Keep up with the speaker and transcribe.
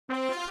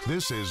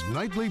This is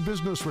Nightly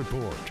Business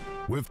Report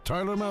with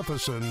Tyler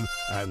Matheson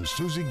and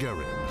Susie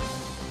Guerin.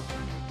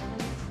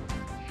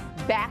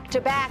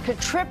 Back-to-back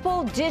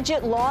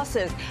triple-digit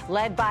losses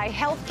led by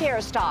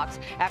healthcare stocks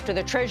after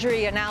the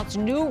Treasury announced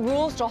new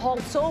rules to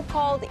halt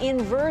so-called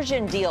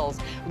inversion deals,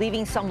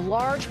 leaving some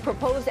large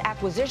proposed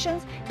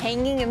acquisitions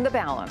hanging in the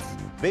balance.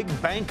 Big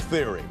bank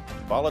theory.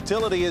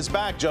 Volatility is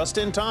back just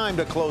in time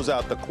to close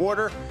out the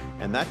quarter,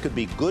 and that could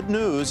be good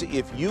news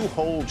if you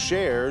hold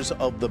shares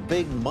of the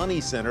big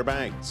money center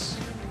banks.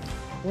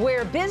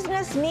 Where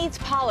business meets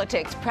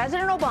politics,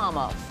 President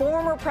Obama,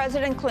 former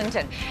President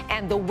Clinton,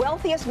 and the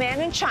wealthiest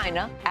man in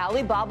China,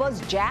 Alibaba's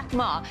Jack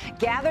Ma,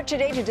 gathered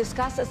today to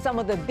discuss some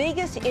of the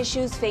biggest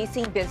issues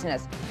facing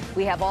business.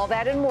 We have all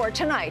that and more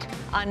tonight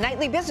on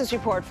Nightly Business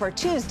Report for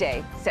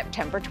Tuesday,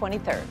 September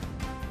 23rd.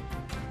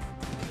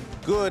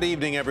 Good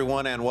evening,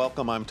 everyone, and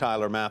welcome. I'm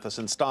Tyler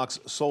Matheson. Stocks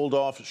sold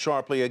off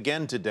sharply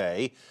again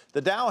today.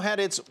 The Dow had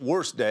its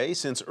worst day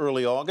since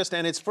early August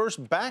and its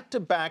first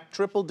back-to-back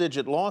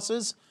triple-digit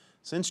losses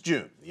since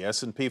June. The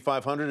S&P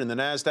 500 and the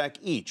NASDAQ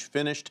each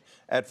finished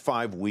at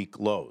 5-week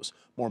lows.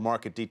 More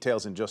market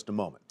details in just a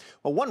moment.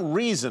 Well, one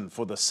reason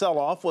for the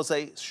sell-off was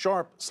a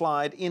sharp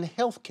slide in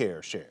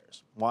healthcare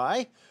shares.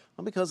 Why?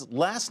 Well, because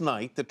last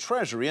night the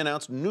Treasury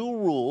announced new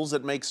rules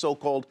that make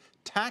so-called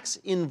tax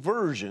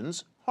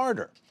inversions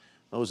harder.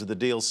 Those are the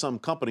deals some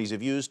companies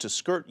have used to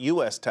skirt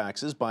U.S.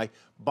 taxes by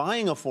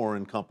buying a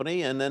foreign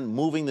company and then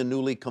moving the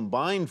newly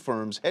combined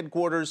firm's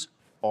headquarters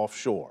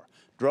offshore.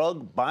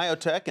 Drug,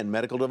 biotech, and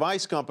medical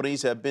device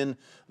companies have been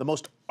the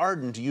most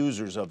ardent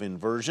users of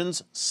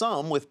inversions.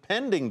 Some, with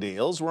pending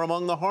deals, were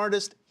among the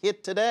hardest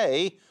hit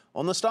today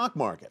on the stock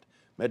market.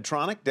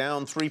 Medtronic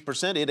down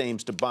 3%. It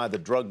aims to buy the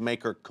drug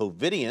maker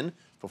Covidien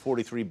for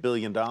 $43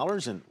 billion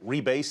and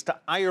rebase to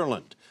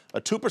Ireland. A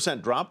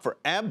 2% drop for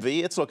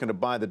AbbVie. It's looking to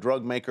buy the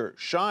drug maker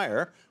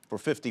Shire for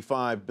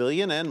 $55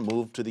 billion and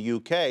move to the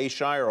UK.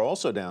 Shire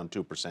also down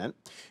 2%.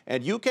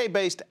 And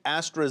UK-based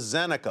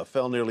AstraZeneca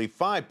fell nearly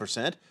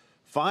 5%.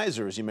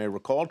 Pfizer, as you may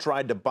recall,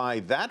 tried to buy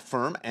that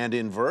firm and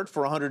invert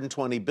for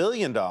 $120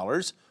 billion,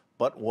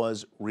 but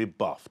was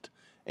rebuffed.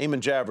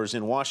 Eamon Javers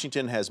in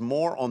Washington has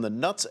more on the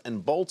nuts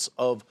and bolts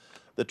of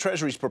the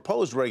Treasury's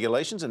proposed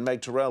regulations, and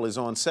Meg Terrell is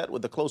on set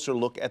with a closer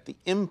look at the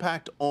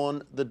impact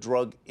on the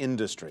drug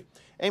industry.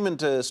 Eamon,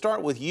 to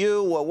start with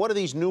you, what are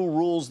these new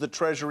rules the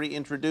Treasury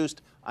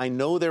introduced? I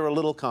know they're a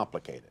little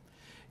complicated.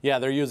 Yeah,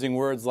 they're using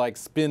words like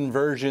spin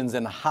versions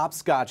and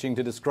hopscotching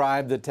to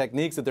describe the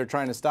techniques that they're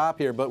trying to stop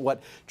here. But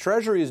what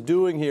Treasury is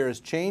doing here is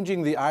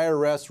changing the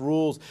IRS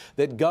rules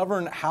that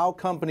govern how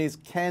companies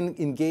can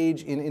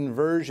engage in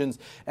inversions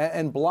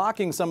and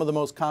blocking some of the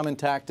most common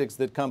tactics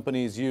that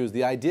companies use.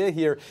 The idea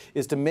here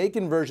is to make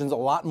inversions a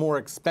lot more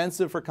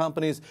expensive for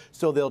companies,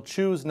 so they'll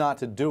choose not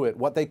to do it.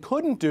 What they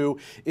couldn't do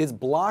is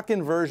block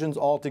inversions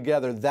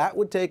altogether. That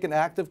would take an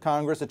act of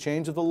Congress, a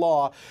change of the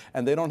law,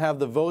 and they don't have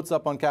the votes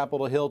up on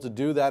Capitol Hill to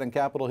do that. And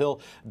Capitol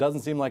Hill doesn't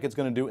seem like it's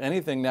going to do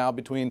anything now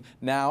between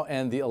now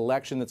and the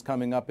election that's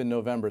coming up in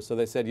November. So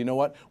they said, you know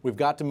what, we've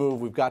got to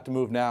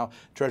move now.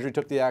 Treasury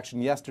took the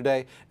action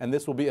yesterday, and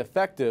this will be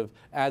effective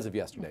as of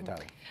yesterday,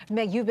 Tyler.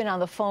 Meg, you've been on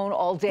the phone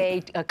all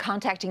day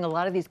contacting a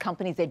lot of these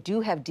companies that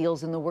do have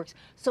deals in the works.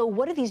 So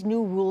what do these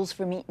new rules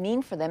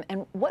mean for them,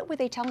 and what were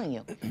they telling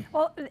you?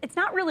 Well, it's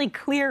not really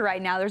clear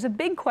right now. There's a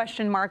big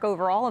question mark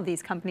over all of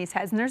these companies'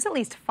 heads, and there's at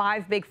least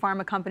 5 big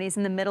pharma companies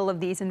in the middle of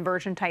these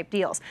inversion-type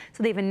deals.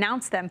 So they've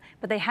announced them,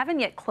 but they haven't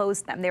yet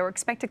closed them. They were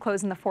expected to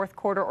close in the fourth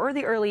quarter or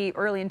the early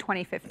in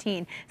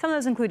 2015. Some of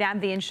those include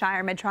AbbVie and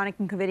Shire, Medtronic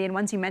and Covidien.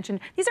 Ones you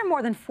mentioned, these are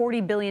more than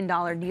 $40 billion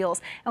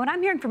deals. And what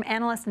I'm hearing from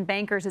analysts and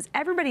bankers is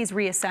everybody's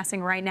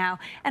reassessing right now.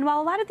 And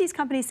while a lot of these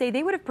companies say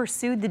they would have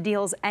pursued the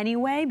deals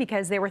anyway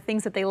because there were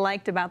things that they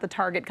liked about the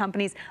target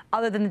companies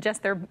other than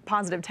just their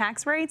positive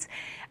tax rates,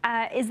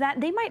 is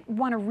that they might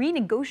want to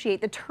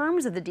renegotiate the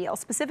terms of the deal,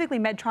 specifically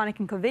Medtronic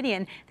and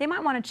Covidien. They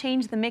might want to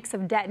change the mix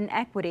of debt and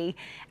equity.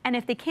 And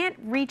if they can't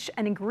reach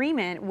an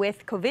agreement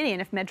with Covidien,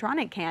 if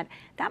Medtronic can't,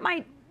 that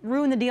might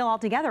ruin the deal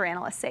altogether,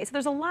 analysts say. So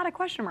there's a lot of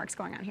question marks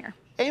going on here.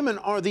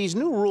 Eamon, are these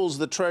new rules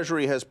the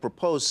Treasury has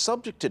proposed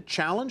subject to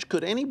challenge?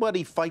 Could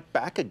anybody fight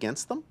back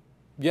against them?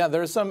 Yeah,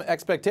 there's some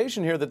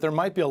expectation here that there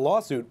might be a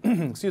lawsuit,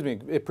 excuse me,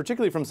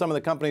 particularly from some of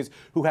the companies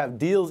who have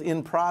deals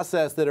in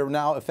process that are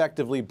now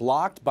effectively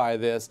blocked by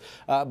this.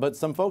 But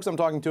some folks I'm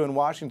talking to in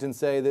Washington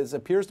say this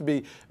appears to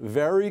be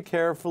very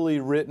carefully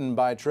written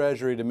by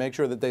Treasury to make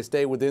sure that they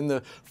stay within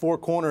the 4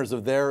 corners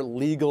of their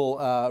legal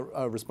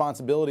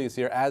responsibilities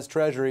here as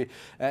Treasury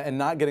and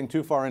not getting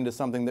too far into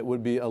something that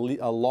would be a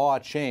law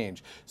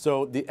change.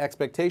 So the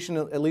expectation,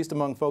 at least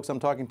among folks I'm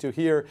talking to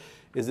here,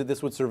 is that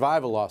this would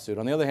survive a lawsuit.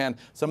 On the other hand,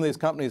 some of these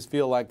companies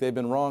feel like they've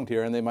been wronged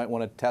here and they might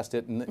want to test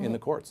it in the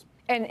courts.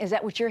 And is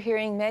that what you're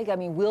hearing, Meg? I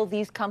mean, will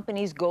these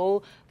companies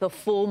go the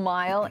full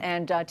mile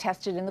and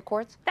test it in the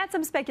courts? That's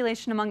some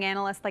speculation among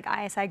analysts like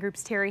ISI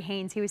Group's Terry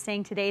Haynes. He was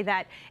saying today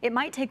that it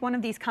might take one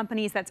of these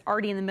companies that's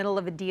already in the middle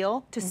of a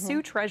deal to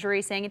sue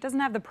Treasury, saying it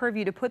doesn't have the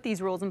purview to put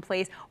these rules in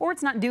place, or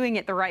it's not doing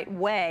it the right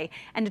way,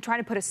 and to try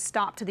to put a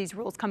stop to these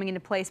rules coming into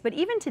place. But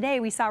even today,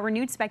 we saw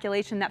renewed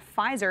speculation that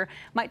Pfizer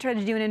might try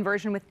to do an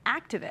inversion with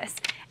activists.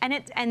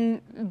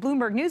 And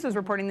Bloomberg News was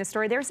reporting this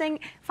story. They're saying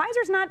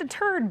Pfizer's not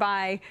deterred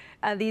by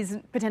these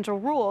potential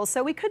rules,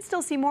 so we could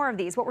still see more of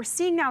these. What we're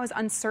seeing now is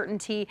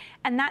uncertainty,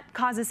 and that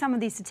causes some of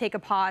these to take a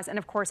pause and,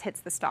 of course, hits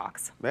the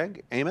stocks.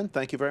 Meg, Eamon,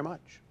 thank you very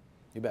much.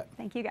 You bet.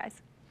 Thank you,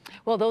 guys.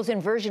 Well, those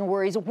inversion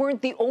worries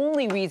weren't the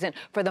only reason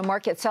for the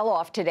market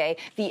sell-off today.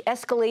 The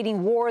escalating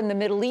war in the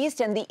Middle East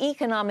and the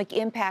economic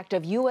impact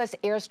of U.S.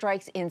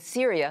 airstrikes in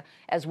Syria,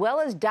 as well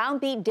as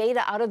downbeat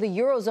data out of the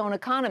Eurozone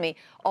economy,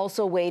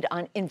 also weighed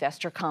on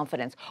investor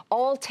confidence.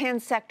 All 10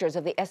 sectors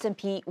of the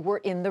S&P were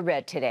in the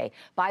red today.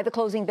 By the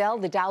closing bell,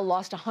 the Dow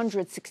lost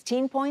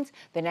 116 points,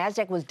 the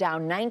Nasdaq was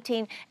down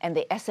 19, and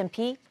the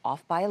S&P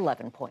off by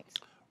 11 points.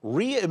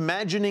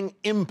 Reimagining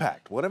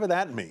impact, whatever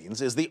that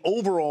means, is the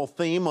overall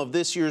theme of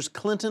this year's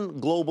Clinton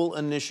Global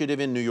Initiative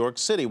in New York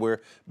City,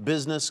 where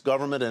business,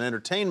 government, and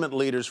entertainment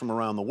leaders from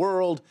around the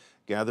world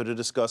gather to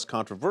discuss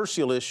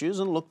controversial issues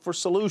and look for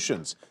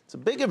solutions. It's a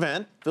big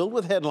event filled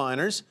with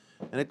headliners,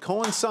 and it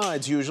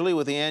coincides usually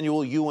with the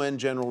annual UN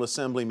General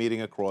Assembly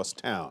meeting across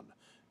town.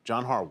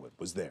 John Harwood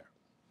was there.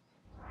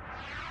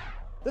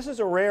 This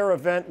is a rare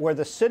event where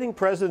the sitting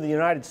president of the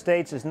United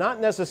States is not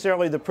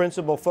necessarily the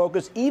principal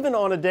focus, even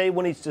on a day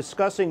when he's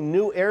discussing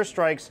new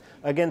airstrikes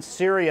against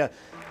Syria.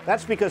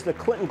 That's because the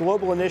Clinton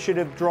Global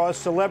Initiative draws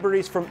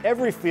celebrities from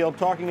every field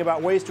talking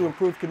about ways to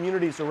improve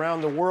communities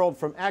around the world,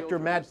 from actor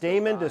Matt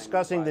Damon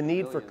discussing the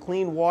need for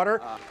clean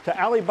water to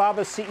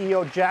Alibaba's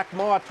CEO Jack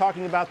Ma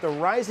talking about the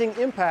rising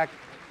impact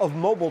of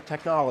mobile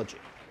technology.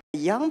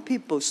 Young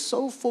people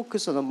so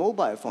focused on the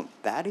mobile phone,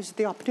 that is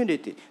the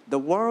opportunity. The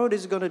world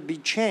is going to be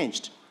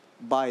changed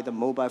by the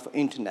mobile phone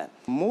internet.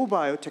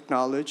 Mobile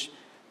technology,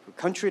 a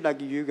country like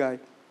you guys,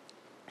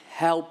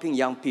 helping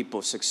young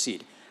people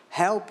succeed,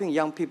 helping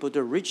young people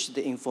to reach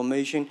the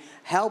information,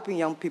 helping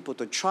young people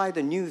to try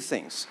the new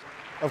things.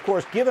 Of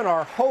course, given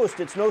our host,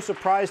 it's no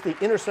surprise the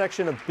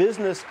intersection of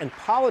business and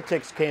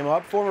politics came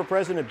up. Former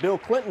President Bill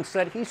Clinton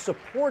said he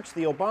supports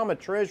the Obama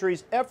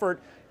Treasury's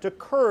effort to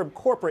curb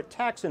corporate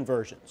tax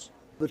inversions.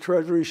 The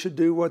Treasury should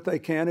do what they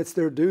can. It's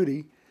their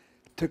duty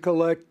to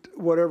collect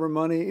whatever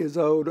money is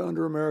owed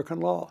under American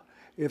law.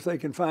 If they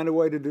can find a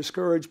way to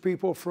discourage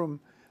people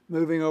from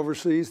moving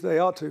overseas, they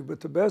ought to.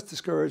 But the best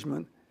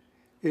discouragement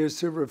is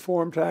to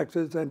reform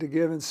taxes and to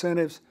give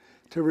incentives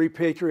to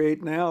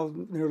repatriate now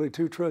nearly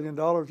 $2 trillion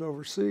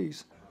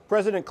overseas.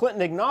 President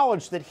Clinton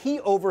acknowledged that he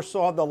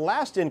oversaw the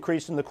last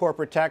increase in the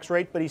corporate tax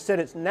rate, but he said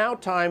it's now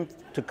time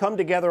to come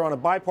together on a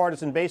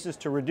bipartisan basis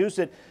to reduce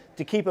it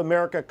to keep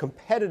America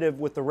competitive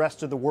with the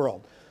rest of the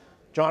world.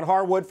 John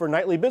Harwood for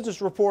Nightly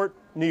Business Report,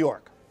 New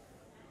York.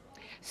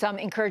 Some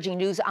encouraging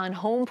news on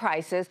home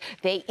prices.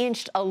 They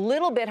inched a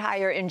little bit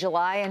higher in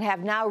July and have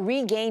now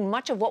regained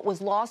much of what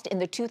was lost in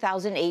the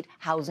 2008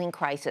 housing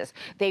crisis.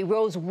 They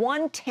rose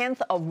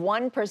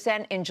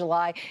 0.1% in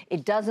July.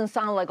 It doesn't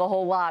sound like a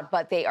whole lot,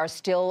 but they are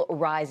still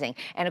rising.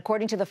 And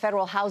according to the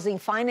Federal Housing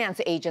Finance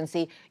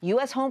Agency,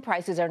 U.S. home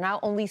prices are now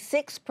only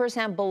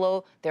 6%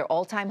 below their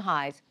all-time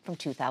highs from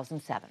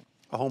 2007.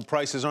 Home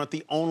prices aren't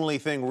the only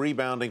thing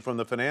rebounding from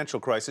the financial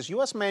crisis.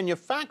 U.S.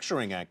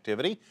 manufacturing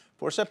activity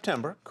for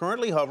September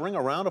currently hovering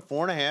around a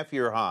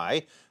 4.5-year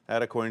high,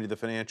 that according to the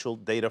financial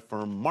data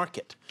firm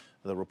Market.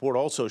 The report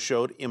also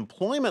showed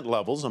employment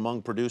levels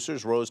among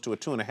producers rose to a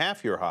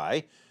 2.5-year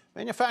high.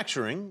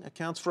 Manufacturing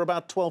accounts for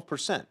about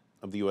 12%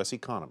 of the U.S.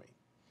 economy.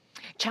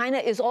 China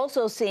is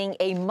also seeing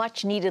a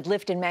much-needed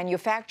lift in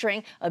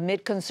manufacturing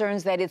amid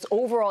concerns that its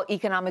overall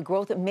economic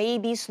growth may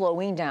be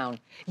slowing down.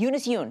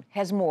 Eunice Yoon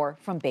has more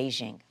from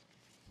Beijing.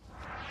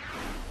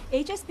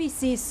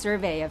 HSBC's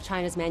survey of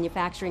China's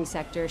manufacturing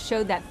sector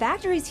showed that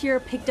factories here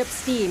picked up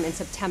steam in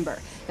September.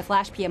 The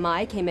flash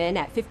PMI came in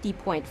at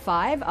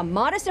 50.5, a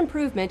modest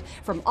improvement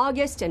from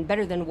August and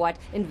better than what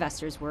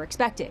investors were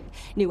expecting.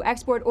 New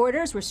export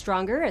orders were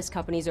stronger as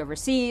companies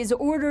overseas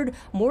ordered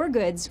more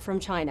goods from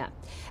China.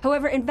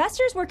 However,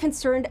 investors were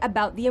concerned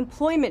about the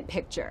employment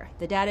picture.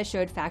 The data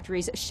showed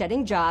factories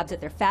shedding jobs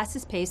at their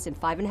fastest pace in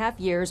 5.5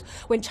 years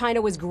when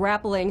China was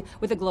grappling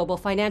with a global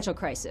financial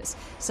crisis.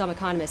 Some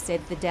economists say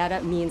that the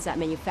data means that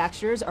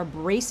manufacturers are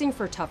bracing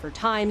for tougher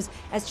times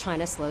as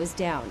China slows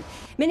down.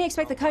 Many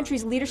expect the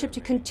country's leadership to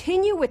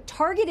continue with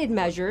targeted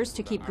measures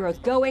to keep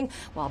growth going,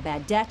 while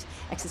bad debt,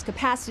 excess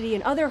capacity,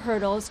 and other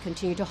hurdles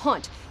continue to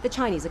haunt the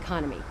Chinese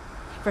economy.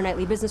 For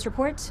Nightly Business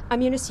Report,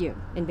 I'm Eunice Yoon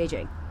in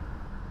Beijing.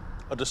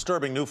 A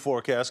disturbing new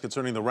forecast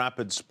concerning the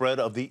rapid spread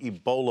of the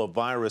Ebola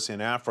virus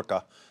in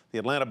Africa. The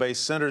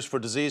Atlanta-based Centers for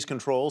Disease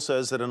Control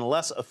says that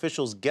unless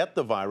officials get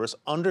the virus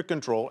under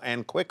control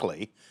and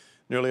quickly,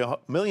 nearly 1.5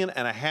 million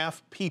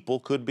people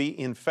could be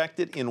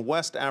infected in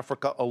West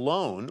Africa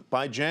alone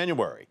by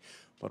January.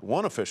 But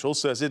one official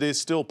says it is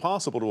still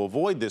possible to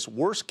avoid this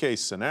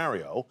worst-case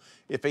scenario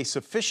if a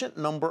sufficient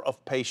number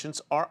of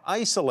patients are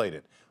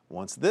isolated.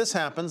 Once this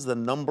happens, the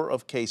number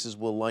of cases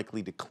will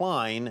likely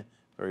decline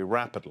very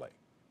rapidly.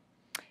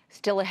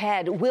 Still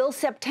ahead, will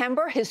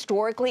September,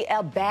 historically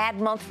a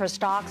bad month for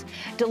stocks,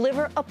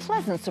 deliver a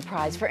pleasant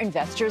surprise for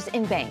investors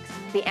in banks?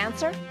 The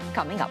answer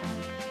coming up.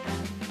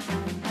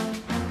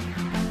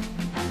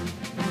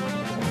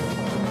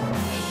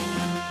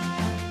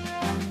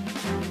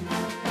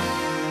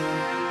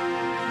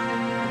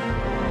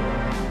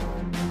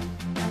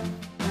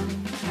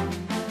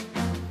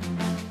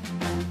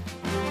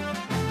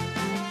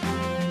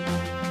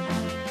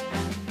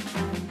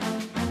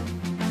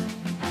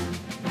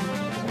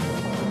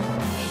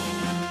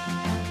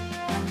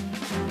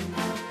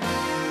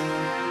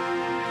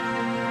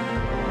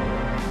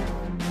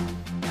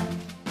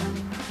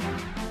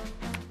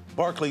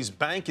 Barclays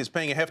Bank is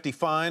paying a hefty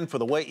fine for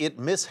the way it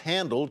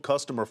mishandled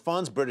customer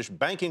funds. British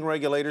banking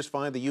regulators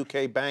fined the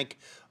UK bank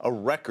a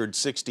record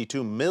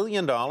 $62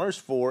 million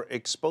for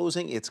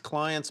exposing its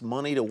clients'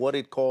 money to what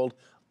it called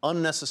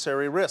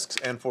unnecessary risks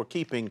and for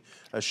keeping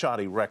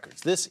shoddy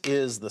records. This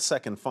is the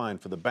second fine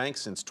for the bank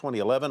since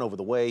 2011 over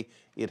the way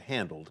it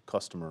handled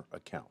customer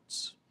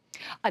accounts.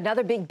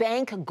 Another big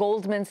bank,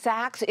 Goldman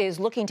Sachs, is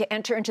looking to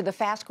enter into the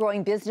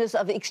fast-growing business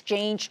of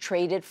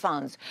exchange-traded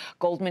funds.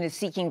 Goldman is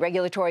seeking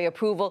regulatory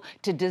approval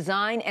to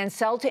design and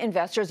sell to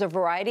investors a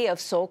variety of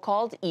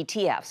so-called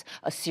ETFs,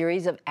 a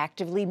series of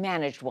actively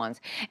managed ones,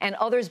 and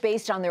others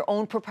based on their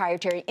own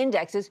proprietary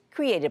indexes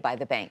created by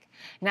the bank.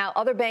 Now,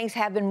 other banks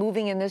have been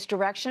moving in this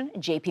direction.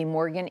 JP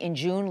Morgan in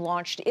June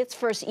launched its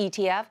first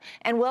ETF,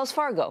 and Wells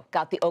Fargo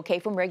got the okay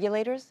from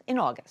regulators in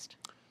August.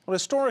 Well,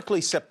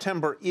 historically,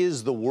 September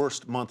is the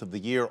worst month of the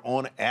year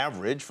on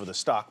average for the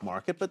stock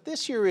market, but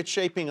this year it's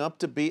shaping up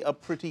to be a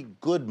pretty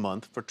good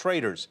month for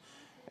traders.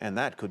 And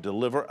that could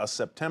deliver a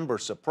September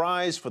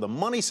surprise for the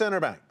money center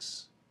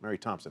banks. Mary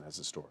Thompson has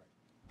the story.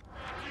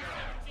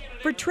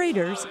 For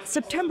traders,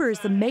 September is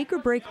the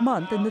make-or-break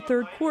month in the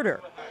third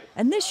quarter.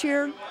 And this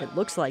year, it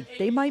looks like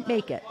they might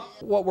make it.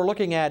 What we're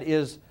looking at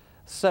is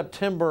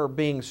September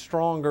being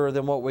stronger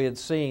than what we had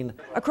seen.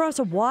 Across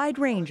a wide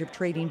range of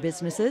trading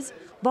businesses,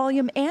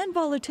 volume and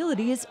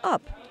volatility is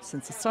up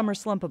since the summer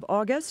slump of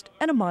August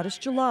and a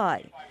modest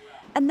July.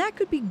 And that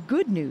could be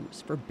good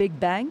news for big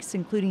banks,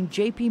 including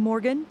JP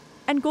Morgan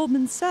and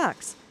Goldman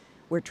Sachs,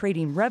 where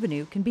trading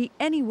revenue can be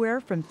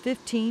anywhere from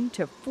 15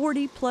 to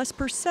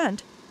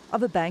 40+%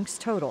 of a bank's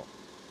total.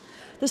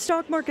 The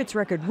stock market's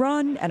record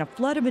run and a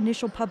flood of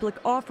initial public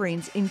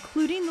offerings,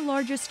 including the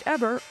largest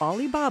ever,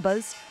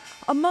 Alibaba's,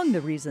 among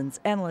the reasons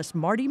analyst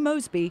Marty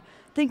Mosby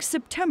thinks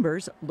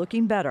September's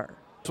looking better.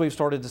 We've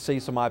started to see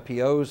some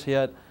IPOs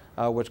hit,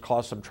 which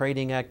caused some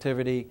trading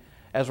activity.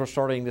 As we're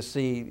starting to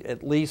see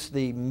at least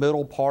the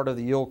middle part of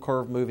the yield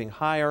curve moving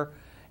higher,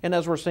 and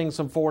as we're seeing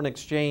some foreign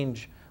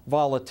exchange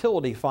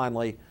volatility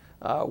finally,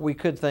 we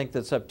could think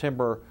that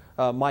September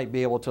might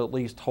be able to at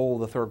least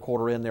hold the third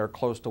quarter in there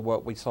close to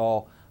what we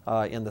saw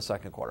in the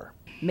second quarter.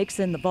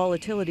 Mix in the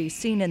volatility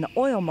seen in the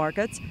oil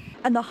markets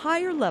and the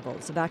higher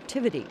levels of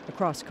activity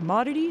across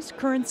commodities,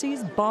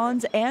 currencies,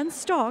 bonds, and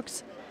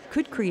stocks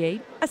could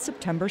create a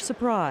September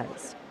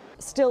surprise.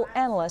 Still,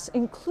 analysts,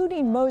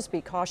 including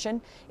Mosby,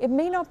 caution it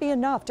may not be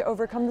enough to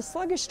overcome the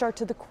sluggish start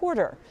to the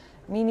quarter,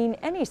 meaning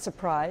any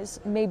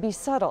surprise may be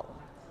subtle.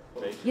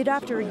 Yet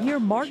after a year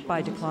marked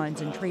by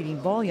declines in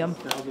trading volume,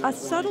 a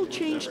subtle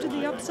change to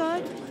the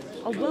upside,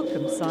 a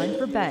welcome sign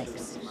for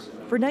banks.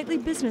 For Nightly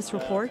Business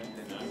Report,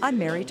 I'm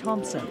Mary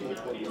Thompson.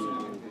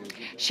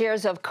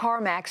 Shares of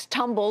CarMax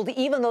tumbled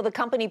even though the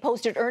company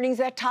posted earnings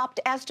that topped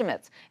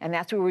estimates. And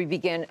that's where we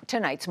begin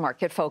tonight's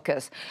market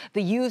focus.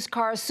 The used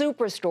car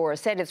superstore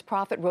said its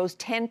profit rose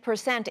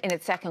 10% in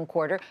its second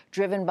quarter,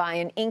 driven by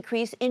an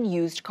increase in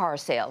used car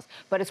sales.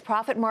 But its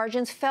profit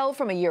margins fell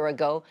from a year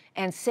ago,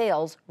 and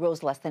sales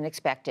rose less than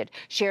expected.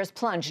 Shares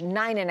plunged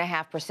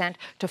 9.5%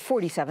 to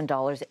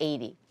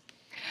 $47.80.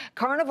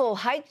 Carnival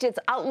hiked its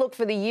outlook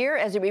for the year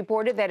as it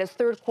reported that its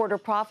third quarter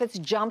profits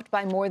jumped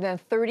by more than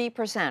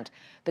 30%.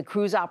 The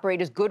cruise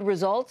operator's good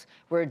results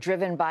were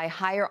driven by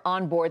higher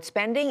onboard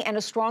spending and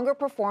a stronger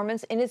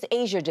performance in its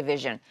Asia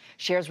division.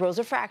 Shares rose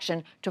a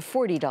fraction to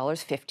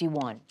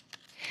 $40.51.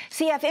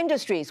 CF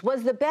Industries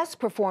was the best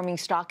performing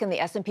stock in the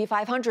S&P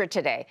 500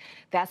 today.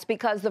 That's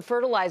because the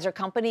fertilizer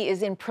company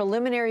is in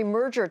preliminary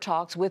merger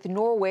talks with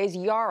Norway's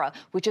Yara,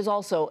 which is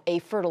also a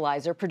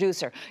fertilizer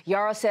producer.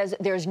 Yara says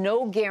there's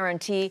no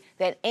guarantee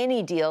that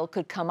any deal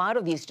could come out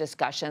of these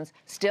discussions.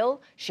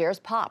 Still, shares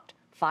popped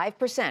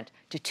 5%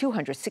 to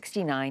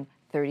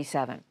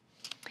 $269.37.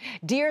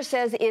 Deere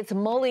says it's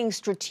mulling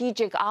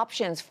strategic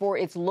options for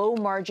its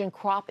low-margin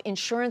crop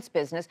insurance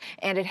business,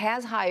 and it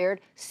has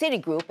hired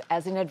Citigroup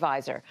as an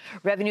advisor.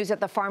 Revenues at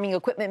the farming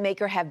equipment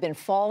maker have been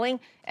falling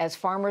as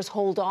farmers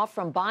hold off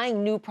from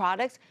buying new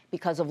products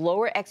because of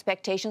lower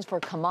expectations for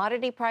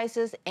commodity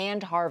prices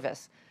and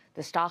harvests.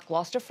 The stock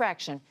lost a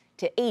fraction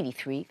to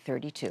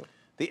 $83.32.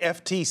 The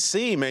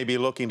FTC may be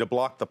looking to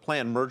block the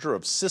planned merger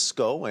of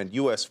Cisco and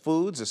U.S.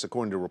 Foods, this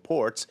according to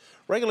reports.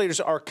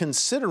 Regulators are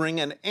considering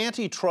an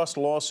antitrust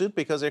lawsuit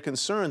because they're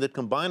concerned that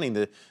combining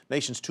the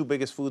nation's two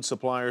biggest food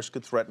suppliers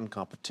could threaten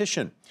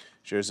competition.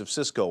 Shares of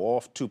Cisco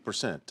off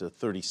 2% to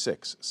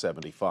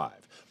 $36.75.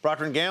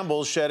 Procter &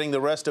 Gamble's shedding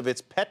the rest of its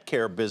pet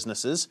care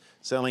businesses,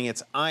 selling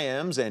its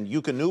IAMS and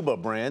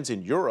Eukanuba brands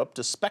in Europe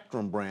to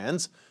Spectrum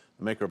Brands.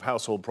 The maker of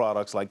household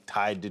products like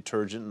Tide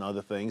detergent and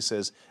other things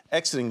says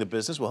exiting the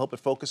business will help it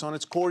focus on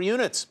its core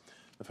units.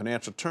 The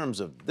financial terms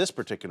of this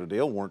particular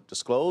deal weren't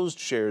disclosed.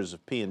 Shares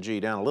of P&G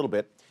down a little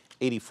bit.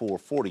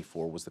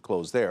 84.44 was the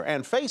close there.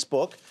 And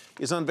Facebook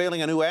is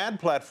unveiling a new ad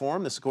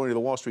platform, this according to the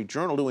Wall Street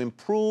Journal, to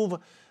improve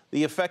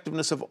the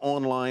effectiveness of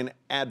online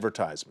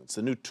advertisements.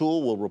 The new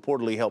tool will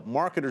reportedly help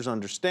marketers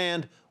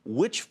understand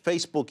which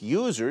Facebook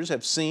users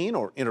have seen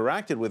or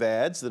interacted with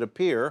ads that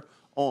appear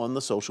on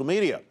the social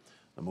media.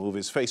 The move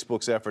is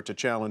Facebook's effort to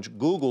challenge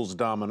Google's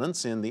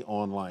dominance in the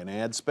online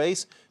ad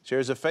space.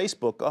 Shares of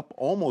Facebook up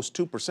almost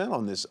 2%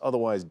 on this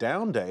otherwise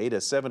down day to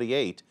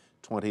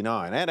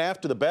 78.29. And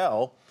after the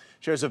bell,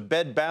 shares of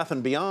Bed Bath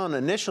 & Beyond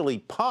initially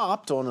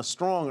popped on a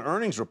strong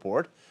earnings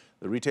report.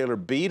 The retailer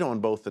beat on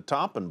both the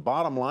top and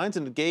bottom lines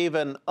and gave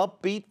an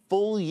upbeat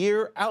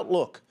full-year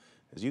outlook.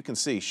 As you can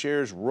see,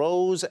 shares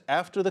rose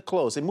after the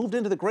close. They moved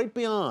into the great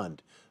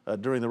beyond.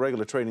 During the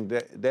regular trading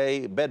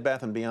day, Bed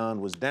Bath & Beyond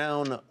was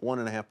down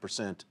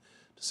 1.5% to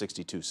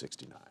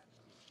 62.69.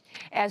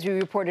 As we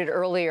reported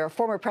earlier,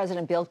 former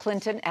President Bill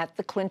Clinton at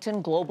the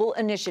Clinton Global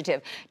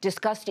Initiative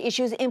discussed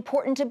issues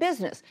important to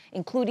business,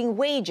 including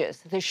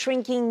wages, the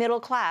shrinking middle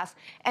class,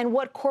 and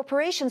what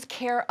corporations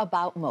care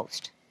about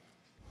most.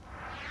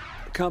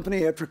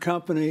 Company after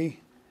company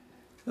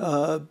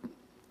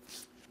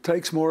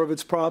takes more of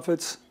its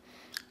profits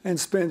and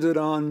spends it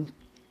on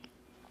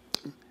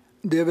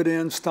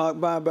dividends, stock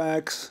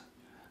buybacks,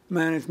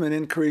 management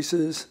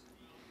increases,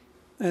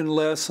 and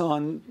less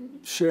on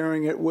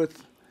sharing it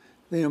with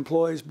the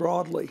employees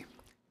broadly.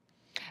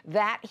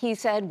 That, he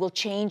said, will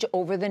change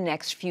over the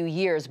next few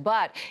years,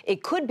 but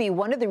it could be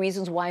one of the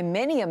reasons why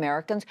many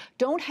Americans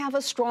don't have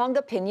a strong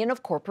opinion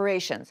of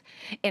corporations.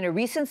 In a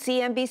recent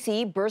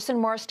CNBC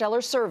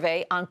Burson-Marsteller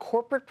survey on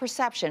corporate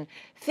perception,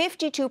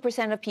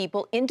 52% of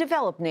people in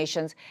developed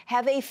nations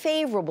have a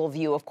favorable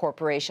view of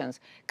corporations,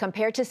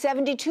 compared to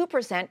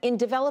 72% in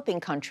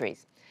developing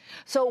countries.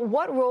 So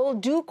what role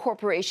do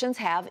corporations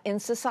have in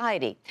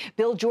society?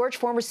 Bill George,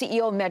 former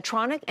CEO of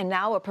Medtronic and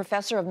now a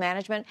professor of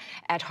management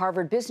at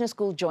Harvard Business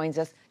School, joins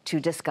us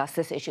to discuss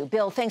this issue.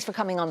 Bill, thanks for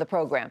coming on the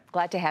program.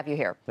 Glad to have you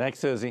here. Thanks,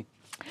 Susie.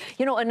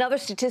 You know, another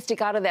statistic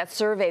out of that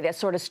survey that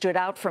sort of stood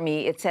out for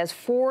me, it says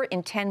 4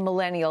 in 10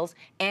 millennials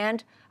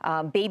and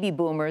baby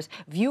boomers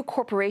view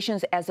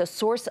corporations as a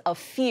source of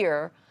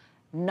fear,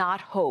 not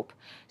hope.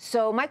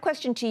 So my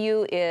question to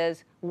you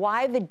is,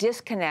 why the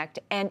disconnect,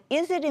 and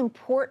is it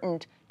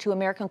important to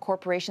American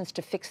corporations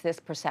to fix this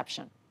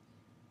perception?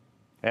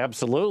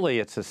 Absolutely.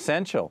 It's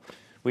essential.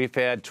 We've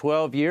had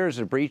 12 years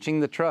of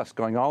breaching the trust,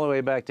 going all the way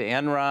back to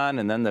Enron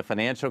and then the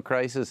financial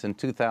crisis in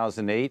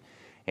 2008.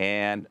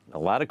 And a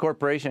lot of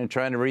corporations are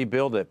trying to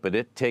rebuild it, but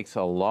it takes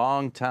a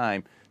long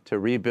time to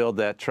rebuild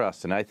that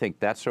trust. And I think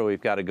that's where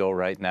we've got to go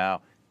right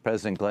now.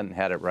 President Clinton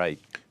had it right.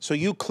 So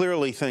you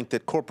clearly think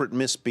that corporate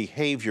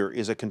misbehavior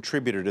is a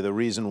contributor to the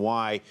reason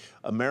why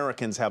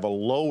Americans have a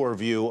lower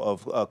view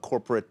of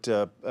corporate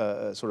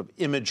sort of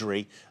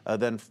imagery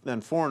than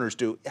foreigners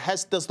do.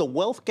 Does the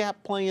wealth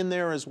gap play in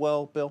there as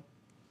well, Bill?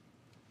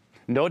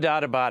 No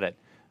doubt about it.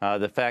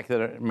 The fact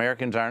that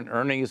Americans aren't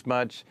earning as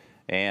much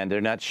and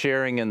they're not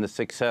sharing in the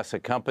success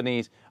of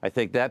companies, I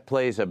think that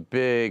plays a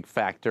big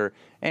factor.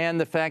 And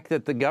the fact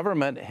that the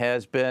government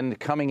has been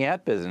coming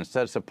at business.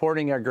 Instead of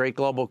supporting our great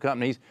global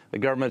companies, the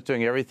government's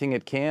doing everything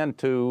it can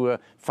to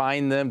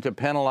fine them, to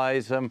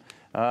penalize them,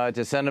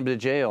 to send them to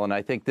jail. And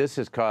I think this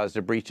has caused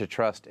a breach of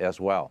trust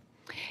as well.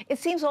 It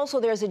seems also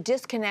there's a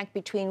disconnect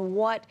between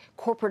what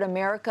corporate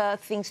America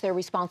thinks their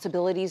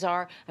responsibilities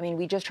are. I mean,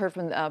 we just heard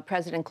from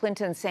President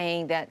Clinton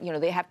saying that, you know,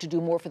 they have to do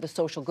more for the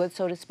social good,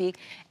 so to speak,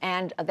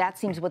 and that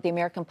seems what the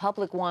American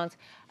public wants.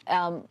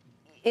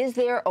 Is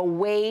there a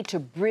way to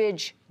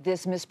bridge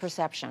this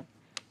misperception?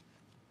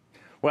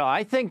 Well,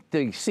 I think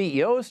the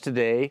CEOs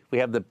today, we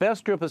have the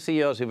best group of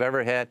CEOs we've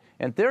ever had,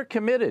 and they're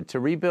committed to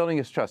rebuilding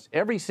his trust.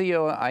 Every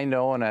CEO I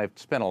know, and I've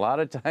spent a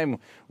lot of time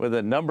with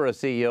a number of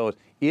CEOs,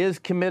 is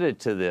committed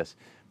to this.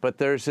 But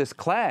there's this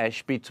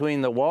clash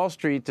between the Wall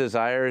Street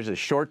desires, the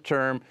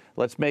short-term,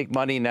 let's make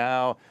money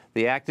now,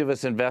 the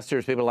activist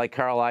investors, people like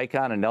Carl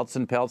Icahn and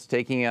Nelson Peltz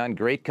taking on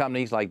great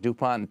companies like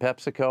DuPont and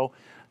PepsiCo.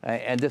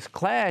 And this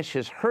clash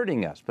is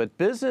hurting us. But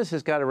business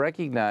has got to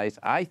recognize,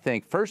 I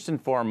think, first and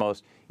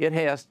foremost,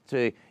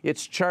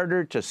 it's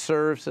chartered to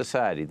serve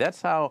society.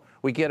 That's how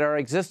we get our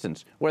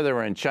existence, whether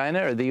we're in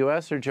China or the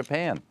U.S. or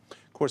Japan.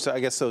 Of course, I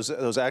guess those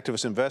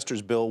activist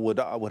investors, Bill, would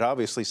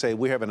obviously say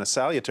we're having a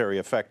salutary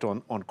effect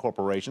on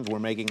corporations. We're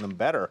making them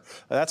better.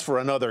 That's for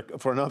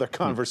another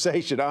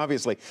conversation,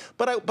 obviously.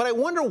 But I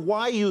wonder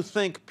why you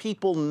think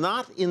people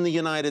not in the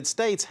United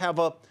States have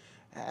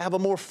have a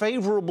more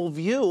favorable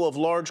view of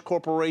large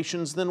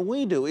corporations than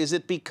we do? Is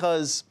it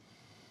because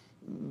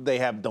they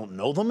don't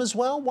know them as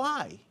well?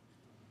 Why?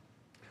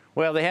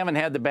 Well, they haven't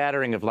had the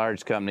battering of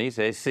large companies.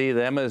 They see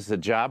them as the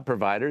job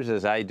providers,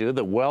 as I do,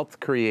 the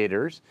wealth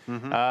creators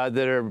that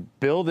are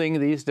building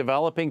these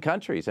developing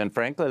countries. And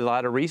frankly, a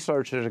lot of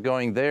researchers are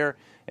going there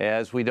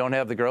as we don't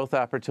have the growth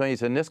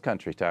opportunities in this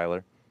country,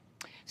 Tyler.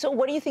 So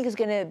what do you think is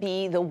going to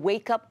be the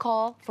wake-up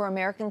call for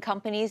American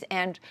companies?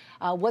 And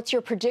what's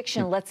your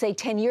prediction, let's say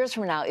 10 years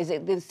from now? Is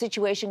the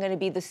situation going to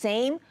be the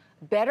same,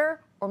 better,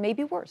 or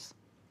maybe worse?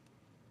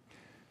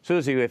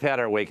 Susie, we've had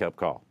our wake-up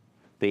call.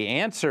 The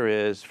answer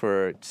is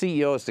for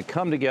CEOs to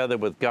come together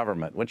with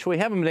government, which we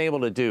haven't been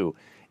able to do,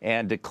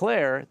 and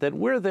declare that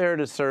we're there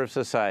to serve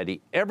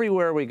society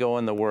everywhere we go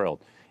in the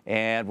world.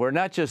 And we're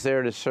not just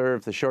there to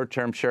serve the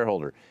short-term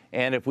shareholder.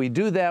 And if we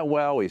do that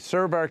well, we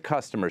serve our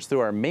customers through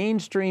our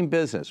mainstream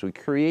business. We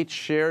create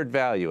shared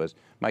value. As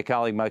my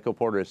colleague Michael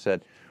Porter has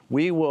said,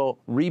 we will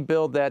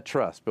rebuild that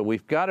trust. But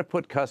we've got to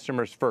put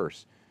customers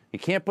first. You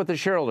can't put the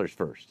shareholders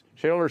first.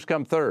 Shareholders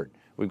come third.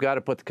 We've got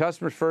to put the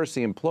customers first,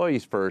 the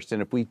employees first,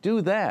 and if we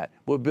do that,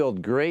 we'll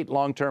build great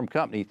long-term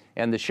companies,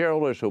 and the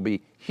shareholders will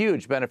be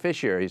huge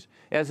beneficiaries,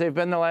 as they've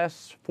been the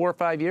last 4 or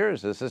 5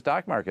 years as the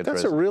stock market's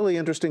That's risen. a really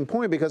interesting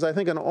point, because I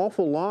think an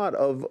awful lot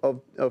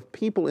of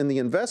people in the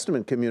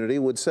investment community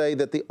would say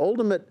that the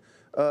ultimate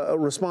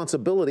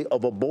responsibility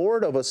of a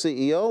board, of a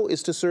CEO,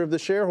 is to serve the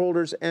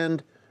shareholders,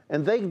 and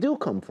they do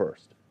come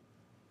first.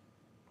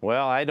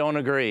 Well, I don't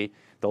agree.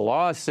 The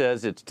law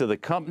says it's to the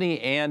company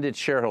and its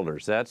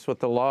shareholders. That's what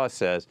the law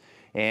says.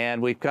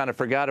 And we've kind of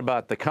forgot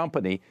about the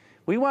company.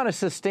 We want to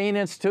sustain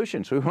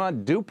institutions. We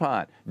want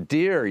DuPont,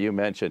 Deere, you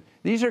mentioned.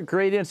 These are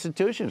great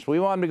institutions.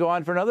 We want them to go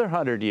on for another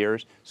 100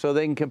 years so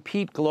they can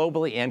compete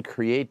globally and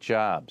create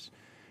jobs.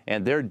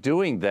 And they're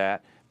doing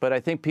that. But I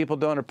think people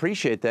don't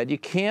appreciate that. You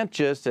can't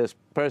just, as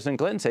President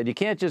Clinton said, you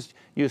can't just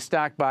use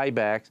stock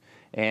buybacks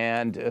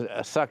and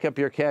suck up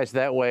your cash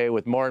that way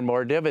with more and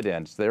more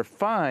dividends. They're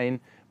fine,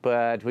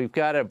 but we've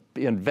got to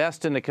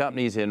invest in the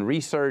companies, in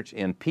research,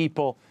 in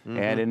people,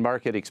 and in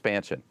market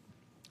expansion.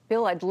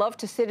 Bill, I'd love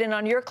to sit in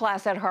on your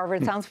class at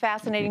Harvard. It sounds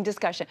fascinating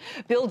discussion.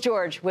 Bill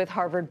George with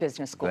Harvard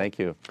Business School. Thank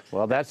you.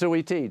 Well, that's what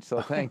we teach,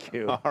 so thank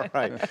you. All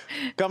right.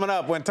 Coming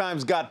up, when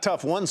times got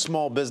tough, one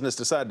small business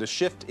decided to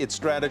shift its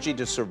strategy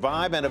to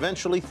survive and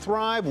eventually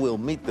thrive. We'll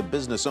meet the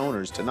business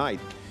owners tonight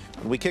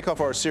when we kick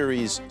off our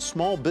series,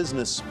 Small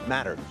Business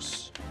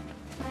Matters.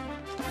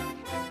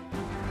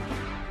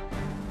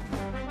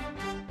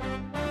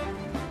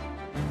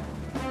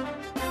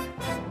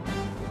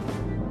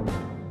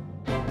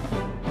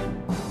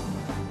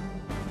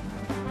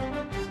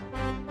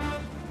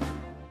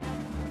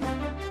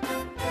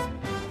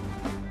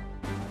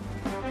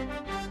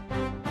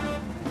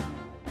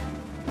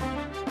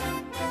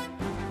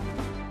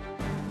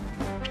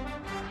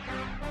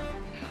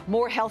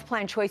 More health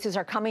plan choices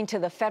are coming to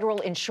the federal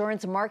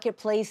insurance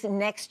marketplace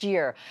next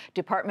year.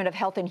 Department of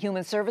Health and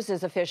Human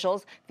Services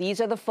officials,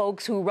 these are the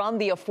folks who run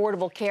the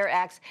Affordable Care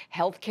Act's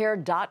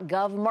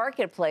healthcare.gov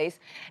marketplace,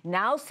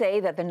 now say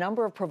that the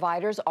number of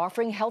providers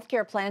offering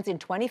healthcare plans in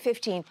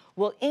 2015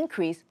 will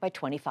increase by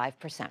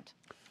 25%.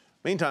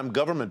 Meantime,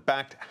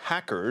 government-backed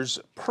hackers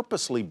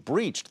purposely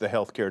breached the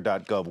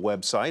healthcare.gov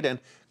website and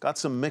got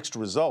some mixed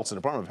results. The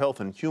Department of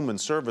Health and Human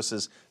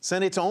Services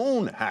sent its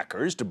own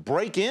hackers to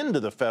break into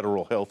the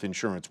federal health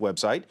insurance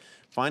website,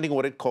 finding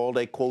what it called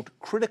a, quote,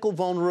 critical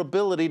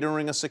vulnerability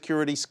during a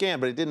security scan,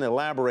 but it didn't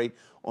elaborate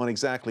on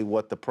exactly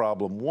what the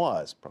problem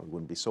was. Probably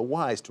wouldn't be so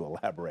wise to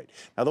elaborate.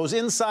 Now, those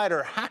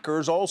insider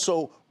hackers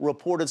also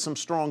reported some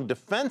strong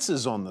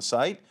defenses on the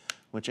site,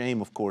 which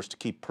aim, of course, to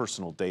keep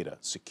personal data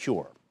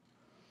secure.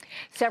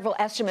 Several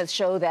estimates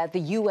show that the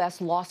U.S.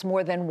 lost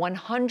more than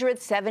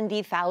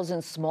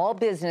 170,000 small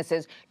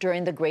businesses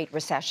during the Great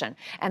Recession.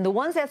 And the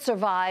ones that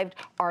survived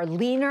are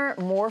leaner,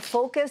 more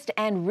focused,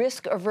 and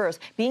risk-averse,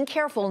 being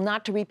careful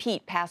not to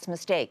repeat past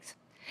mistakes.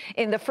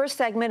 In the first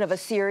segment of a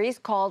series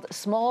called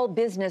Small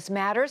Business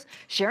Matters,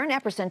 Sharon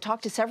Epperson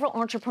talked to several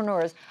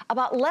entrepreneurs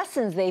about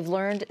lessons they've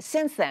learned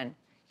since then.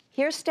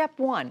 Here's step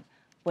one.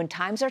 When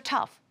times are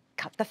tough,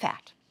 cut the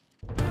fat.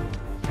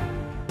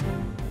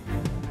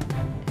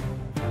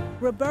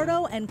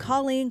 Roberto and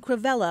Colleen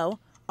Crivello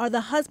are the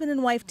husband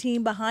and wife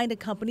team behind a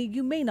company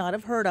you may not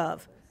have heard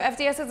of.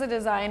 FDS is a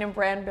design and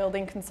brand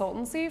building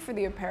consultancy for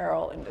the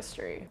apparel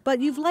industry. But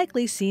you've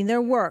likely seen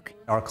their work.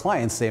 Our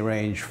clients, they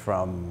range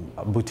from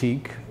a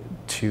boutique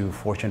to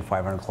Fortune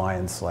 500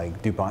 clients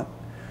like DuPont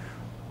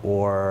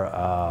or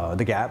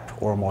The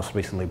Gap or most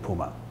recently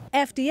Puma.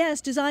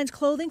 FDS designs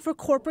clothing for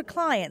corporate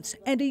clients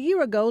and a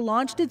year ago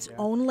launched its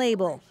own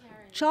label,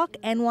 Chalk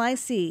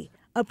NYC.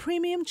 A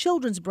premium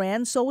children's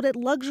brand sold at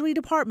luxury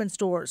department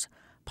stores,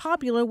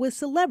 popular with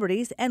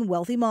celebrities and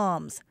wealthy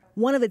moms.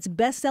 One of its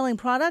best-selling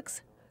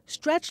products,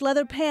 stretch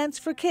leather pants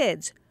for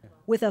kids,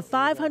 with a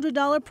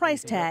 $500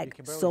 price tag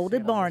sold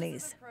at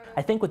Barney's.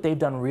 I think what they've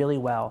done really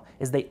well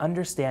is they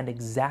understand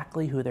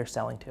exactly who they're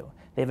selling to.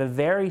 They have a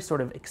very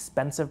sort of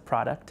expensive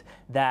product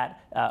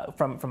that,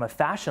 from a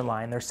fashion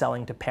line, they're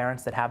selling to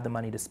parents that have the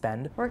money to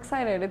spend. We're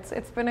excited.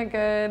 It's been a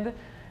good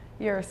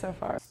year so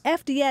far.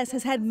 FDS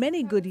has had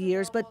many good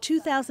years, but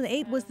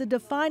 2008 was the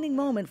defining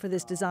moment for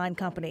this design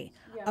company,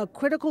 a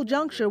critical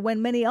juncture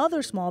when many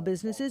other small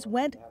businesses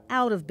went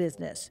out of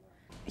business.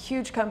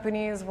 Huge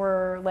companies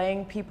were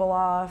laying people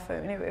off.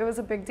 I mean, it was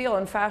a big deal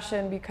in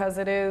fashion because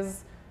it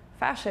is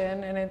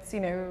fashion, and it's,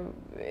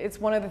 it's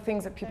one of the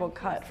things that people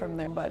cut from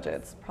their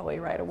budgets probably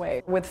right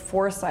away. With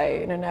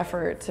foresight and an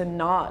effort to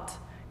not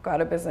go out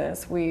of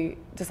business, we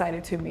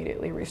decided to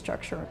immediately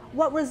restructure.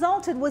 What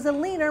resulted was a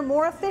leaner,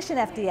 more efficient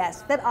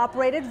FDS that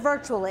operated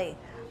virtually.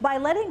 By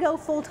letting go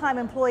full-time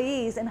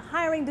employees and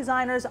hiring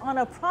designers on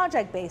a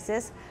project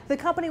basis, the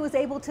company was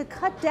able to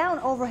cut down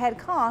overhead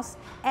costs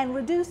and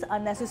reduce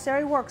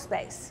unnecessary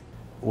workspace.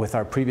 With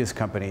our previous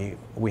company,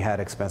 we had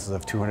expenses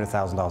of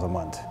 $200,000 a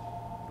month.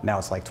 Now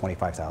it's like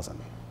 $25,000.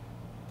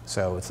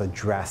 So it's a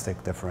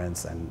drastic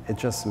difference, and it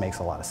just makes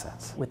a lot of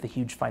sense. With the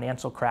huge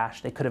financial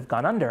crash, they could have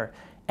gone under,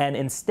 and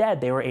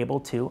instead they were able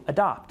to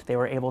adopt. They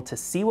were able to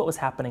see what was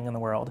happening in the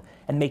world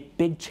and make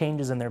big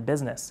changes in their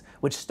business,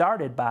 which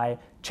started by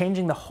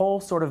changing the whole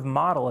sort of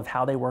model of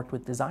how they worked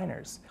with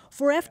designers.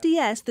 For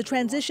FDS, the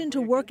transition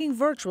to working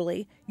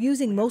virtually,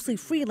 using mostly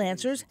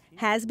freelancers,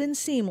 has been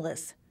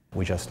seamless.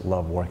 We just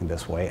love working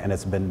this way, and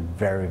it's been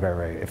very,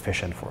 very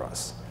efficient for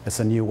us. It's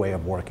a new way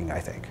of working, I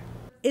think.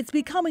 It's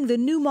becoming the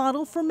new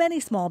model for many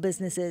small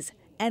businesses,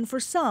 and for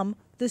some,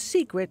 the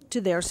secret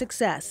to their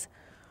success.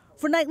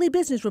 For Nightly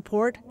Business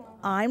Report,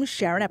 I'm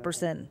Sharon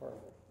Epperson.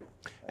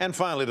 And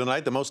finally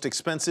tonight, the most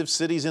expensive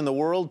cities in the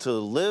world to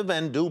live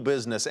and do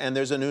business. And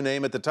there's a new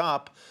name at the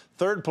top.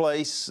 Third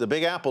place, the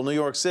Big Apple, New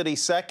York City.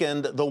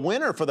 Second, the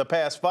winner for the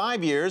past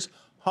 5 years,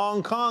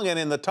 Hong Kong. And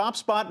in the top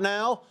spot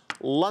now,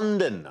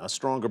 London. A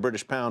stronger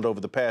British pound over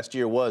the past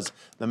year was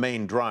the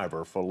main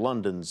driver for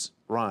London's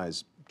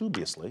rise,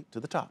 dubiously, to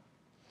the top.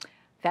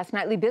 That's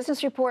Nightly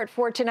Business Report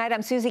for tonight.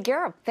 I'm Susie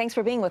Garrett. Thanks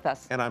for being with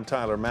us. And I'm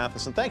Tyler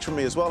Matheson. Thanks from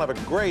me as well. Have a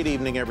great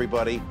evening,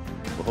 everybody.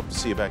 We'll hope to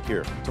see you back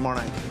here tomorrow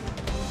night.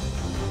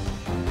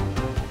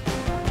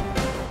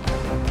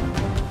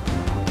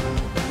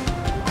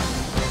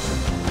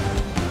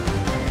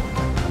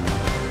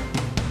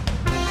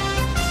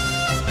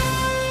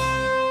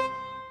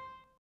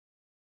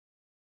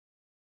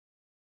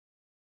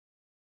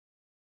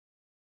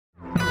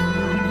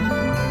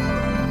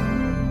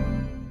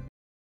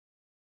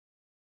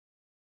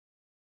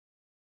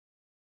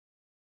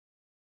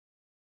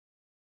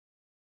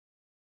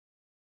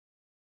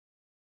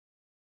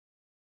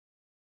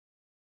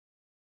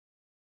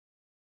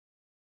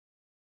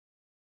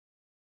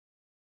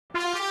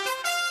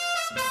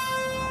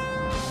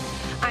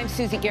 I'm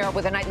Susie Garrett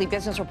with a Nightly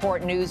Business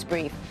Report news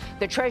brief.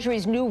 The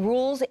Treasury's new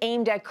rules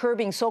aimed at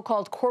curbing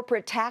so-called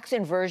corporate tax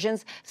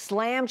inversions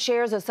slammed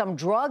shares of some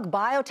drug,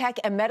 biotech,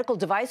 and medical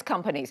device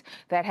companies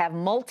that have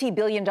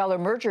multi-billion-dollar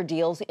merger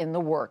deals in the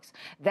works.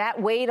 That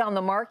weighed on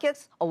the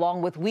markets,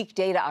 along with weak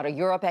data out of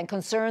Europe and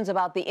concerns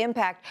about the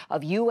impact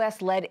of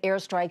U.S.-led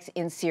airstrikes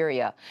in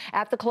Syria.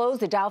 At the close,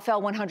 the Dow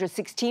fell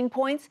 116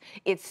 points,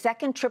 its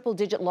second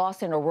triple-digit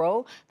loss in a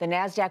row. The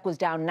Nasdaq was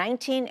down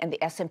 19 and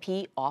the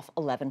S&P off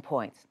 11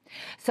 points.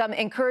 Some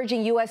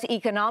encouraging U.S.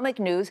 economic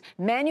news.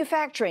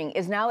 Manufacturing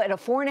is now at a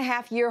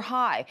 4.5-year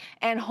high,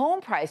 and home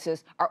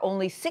prices are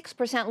only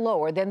 6%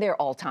 lower than their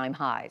all-time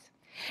highs.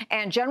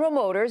 And General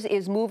Motors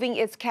is moving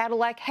its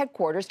Cadillac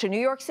headquarters to New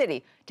York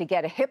City to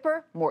get a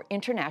hipper, more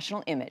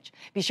international image.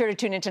 Be sure to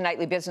tune into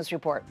Nightly Business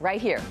Report right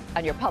here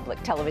on your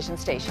public television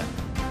station.